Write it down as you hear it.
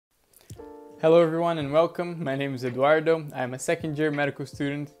Hello everyone and welcome. My name is Eduardo. I'm a second year medical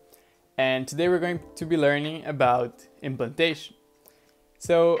student and today we're going to be learning about implantation.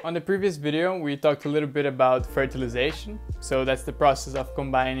 So on the previous video we talked a little bit about fertilization. So that's the process of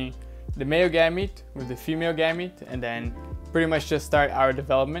combining the male gamete with the female gamete and then pretty much just start our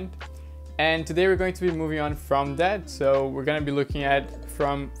development. And today we're going to be moving on from that. So we're going to be looking at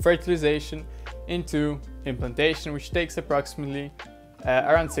from fertilization into implantation, which takes approximately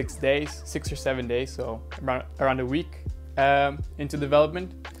around 6 or 7 days, so around a week into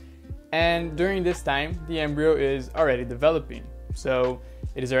development. And during this time, the embryo is already developing. So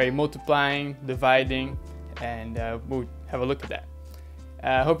it is already multiplying, dividing, and we'll have a look at that.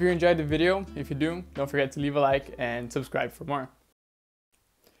 I hope you enjoyed the video. If you do, don't forget to leave a like and subscribe for more.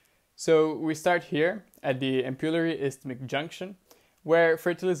 So we start here at the ampullary isthmic junction, where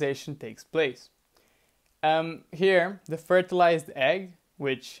fertilization takes place. Here, the fertilized egg,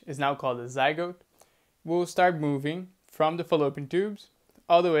 which is now called a zygote, will start moving from the fallopian tubes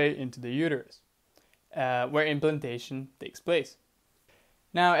all the way into the uterus, where implantation takes place.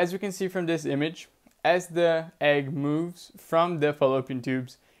 Now, as you can see from this image, as the egg moves from the fallopian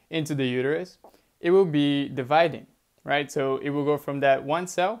tubes into the uterus, it will be dividing, right? So it will go from that one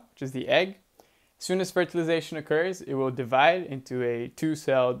cell, which is the egg. As soon as fertilization occurs, it will divide into a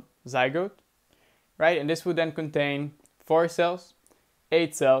 2-celled zygote. Right, and this will then contain 4 cells,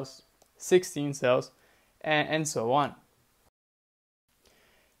 8 cells, 16 cells, and so on.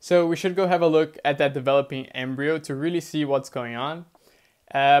 So we should go have a look at that developing embryo to really see what's going on.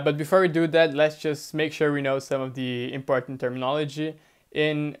 But before we do that, let's just make sure we know some of the important terminology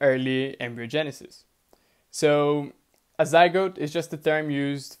in early embryogenesis. So a zygote is just a term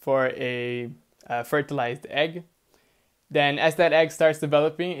used for a fertilized egg. Then as that egg starts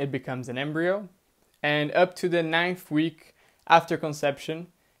developing, it becomes an embryo. And up to the 9th week after conception,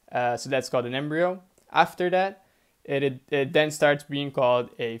 so that's called an embryo. After that, it then starts being called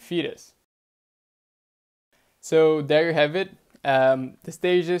a fetus. So there you have it. The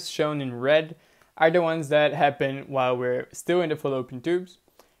stages shown in red are the ones that happen while we're still in the fallopian tubes.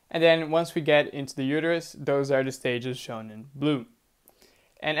 And then once we get into the uterus, those are the stages shown in blue.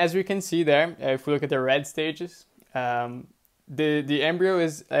 And as we can see there, if we look at the red stages, the embryo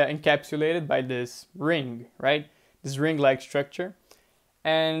is encapsulated by this ring, right? This ring-like structure.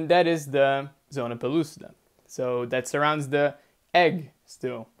 And that is the zona pellucida. So that surrounds the egg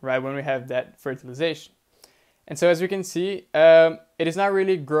still, right? When we have that fertilization. And so as we can see, it is not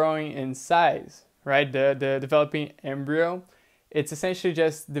really growing in size, right? The developing embryo, it's essentially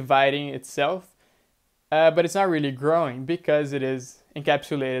just dividing itself, but it's not really growing because it is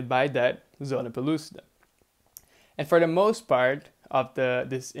encapsulated by that zona pellucida. And for the most part of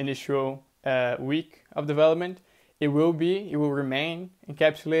this initial week of development, it will remain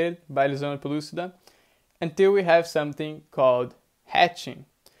encapsulated by the zona pellucida until we have something called hatching.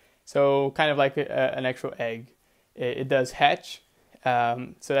 So kind of like an actual egg. It does hatch.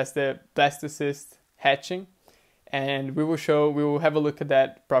 So that's the blastocyst hatching. And we will have a look at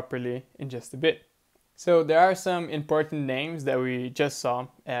that properly in just a bit. So there are some important names that we just saw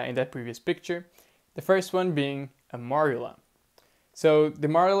in that previous picture. The first one being a morula. So the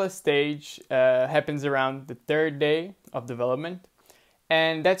morula stage happens around the 3rd day of development,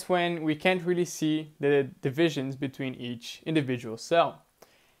 and that's when we can't really see the divisions between each individual cell.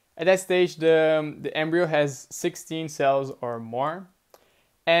 At that stage, the embryo has 16 cells or more,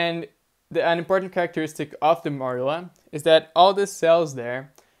 and an important characteristic of the morula is that all the cells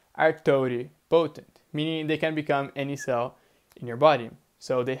there are totipotent, meaning they can become any cell in your body.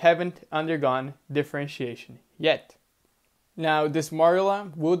 So they haven't undergone differentiation yet. Now this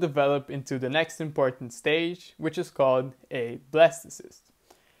morula will develop into the next important stage, which is called a blastocyst.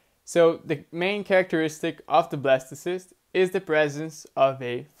 So the main characteristic of the blastocyst is the presence of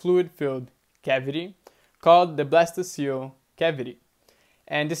a fluid-filled cavity called the blastocele cavity.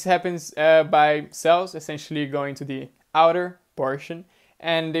 And this happens by cells essentially going to the outer portion,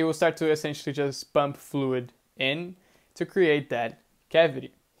 and they will start to essentially just pump fluid in to create that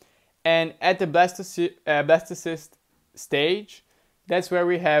cavity. And at the blastocyst stage, that's where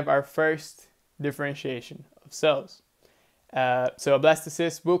we have our first differentiation of cells. So a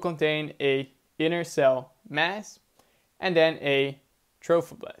blastocyst will contain a inner cell mass and then a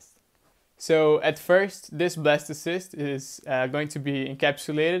trophoblast. So at first, this blastocyst is going to be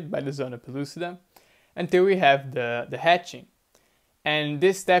encapsulated by the zona pellucida until we have the hatching. And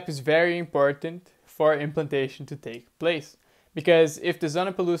this step is very important for implantation to take place. Because if the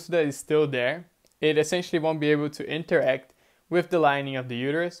zona pellucida is still there, it essentially won't be able to interact with the lining of the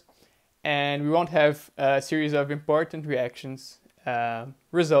uterus, and we won't have a series of important reactions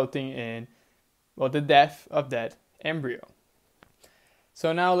resulting in well, the death of that embryo.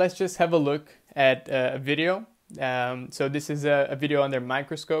 So now let's just have a look at a video. So this is a video under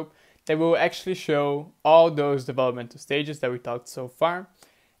Microscope that will actually show all those developmental stages that we talked so far.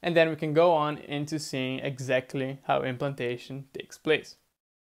 And then we can go on into seeing exactly how implantation takes place.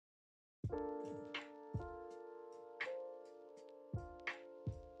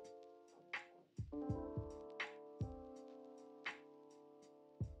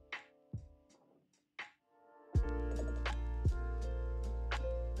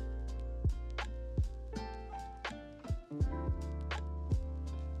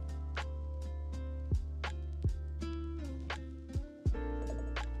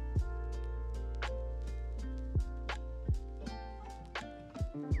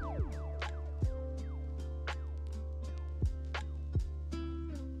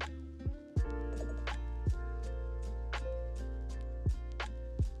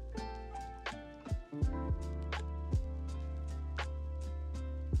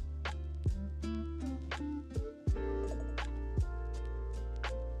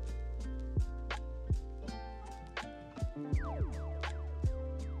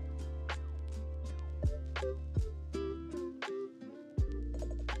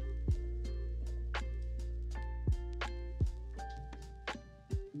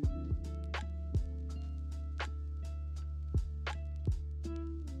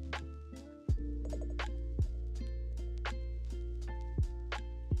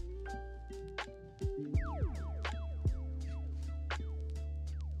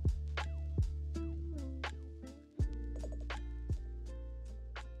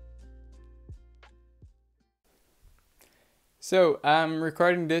 So I'm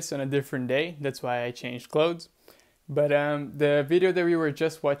recording this on a different day, that's why I changed clothes. But the video that we were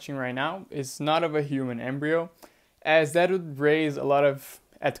just watching right now is not of a human embryo, as that would raise a lot of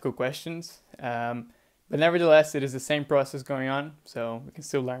ethical questions. But nevertheless, it is the same process going on, so we can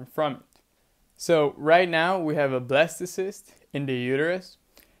still learn from it. So right now we have a blastocyst in the uterus,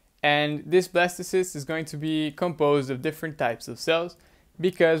 and this blastocyst is going to be composed of different types of cells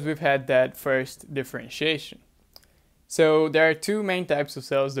because we've had that first differentiation. So there are two main types of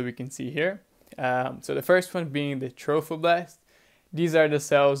cells that we can see here. So the first one being the trophoblast. These are the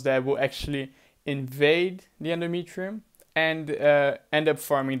cells that will actually invade the endometrium and end up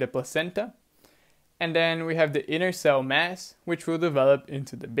forming the placenta. And then we have the inner cell mass, which will develop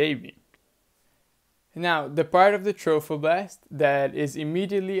into the baby. Now, the part of the trophoblast that is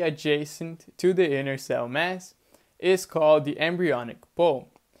immediately adjacent to the inner cell mass is called the embryonic pole.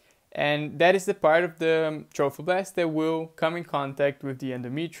 And that is the part of the trophoblast that will come in contact with the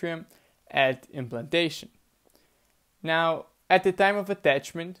endometrium at implantation. Now, at the time of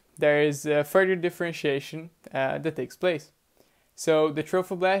attachment, there is a further differentiation that takes place. So the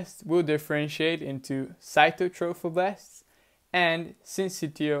trophoblast will differentiate into cytotrophoblasts and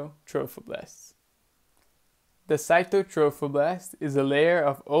syncytiotrophoblasts. The cytotrophoblast is a layer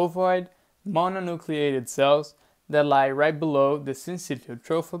of ovoid mononucleated cells that lie right below the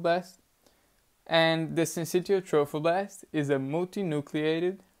syncytiotrophoblast, and the syncytiotrophoblast is a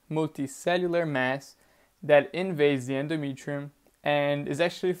multinucleated, multicellular mass that invades the endometrium and is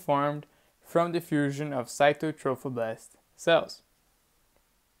actually formed from the fusion of cytotrophoblast cells.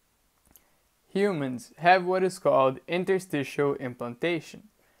 Humans have what is called interstitial implantation,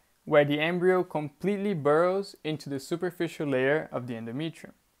 where the embryo completely burrows into the superficial layer of the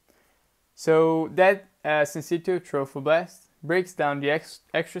endometrium. So that syncytiotrophoblast breaks down the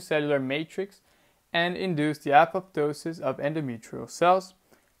extracellular matrix and induces the apoptosis of endometrial cells,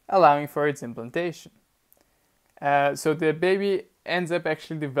 allowing for its implantation. So the baby ends up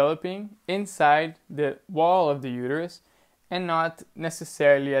actually developing inside the wall of the uterus and not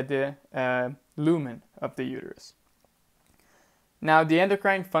necessarily at the lumen of the uterus. Now, the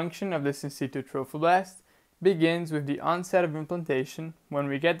endocrine function of the syncytiotrophoblast begins with the onset of implantation when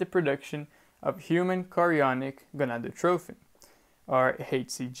we get the production of human chorionic gonadotrophin, or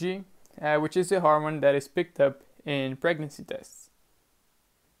HCG, which is the hormone that is picked up in pregnancy tests.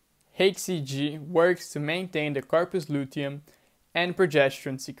 HCG works to maintain the corpus luteum and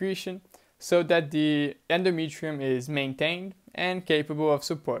progesterone secretion so that the endometrium is maintained and capable of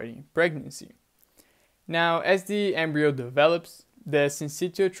supporting pregnancy. Now, as the embryo develops, the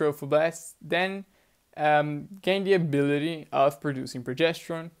syncytiotrophoblasts then gain the ability of producing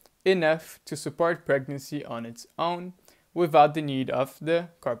progesterone enough to support pregnancy on its own without the need of the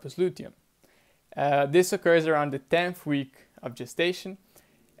corpus luteum. This occurs around the 10th week of gestation,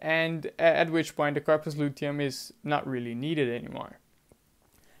 and at which point the corpus luteum is not really needed anymore.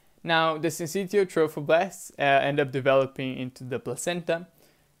 Now, the syncytiotrophoblasts end up developing into the placenta,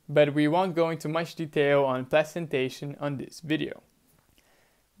 but we won't go into much detail on placentation on this video.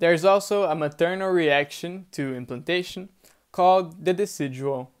 There's also a maternal reaction to implantation called the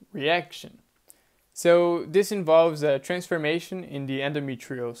decidual reaction. So this involves a transformation in the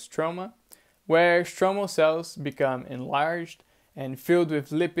endometrial stroma, where stromal cells become enlarged and filled with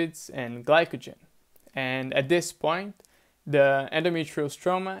lipids and glycogen. And at this point, the endometrial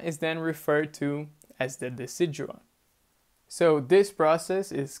stroma is then referred to as the decidual. So this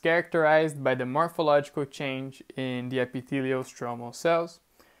process is characterized by the morphological change in the epithelial stromal cells,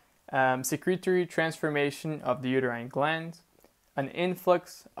 secretory transformation of the uterine glands, an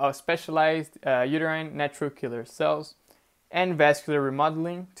influx of specialized uterine natural killer cells, and vascular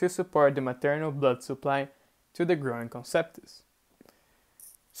remodeling to support the maternal blood supply to the growing conceptus.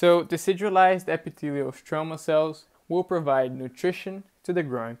 So decidualized epithelial stroma cells will provide nutrition to the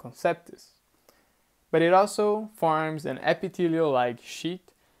growing conceptus. But it also forms an epithelial-like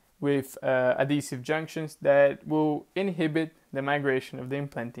sheet with adhesive junctions that will inhibit the migration of the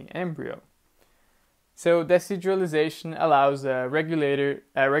implanting embryo. So decidualization allows a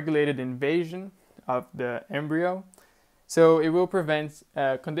regulated invasion of the embryo. So it will prevent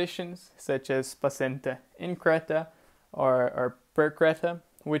conditions such as placenta increta or percreta,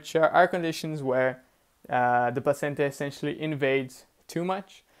 which are conditions where the placenta essentially invades too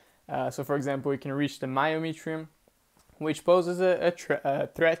much. So for example, we can reach the myometrium, which poses a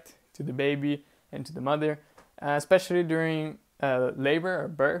threat to the baby and to the mother, especially during labor or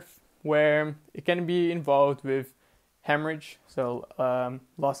birth, where it can be involved with hemorrhage, so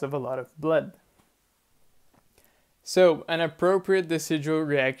loss of a lot of blood. So an appropriate decidual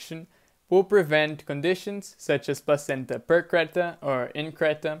reaction will prevent conditions such as placenta percreta or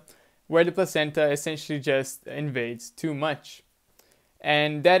increta, where the placenta essentially just invades too much.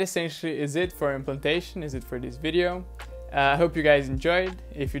 And that essentially is it for implantation, is it for this video. I hope you guys enjoyed.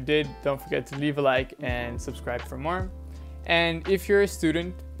 If you did, don't forget to leave a like and subscribe for more. And if you're a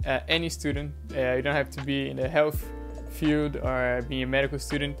student, any student, you don't have to be in the health field or be a medical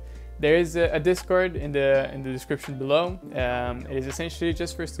student, there is a Discord in the description below. It is essentially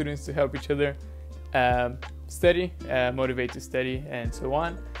just for students to help each other study, motivate to study, and so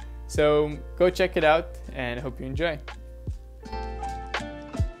on. So go check it out, and I hope you enjoy.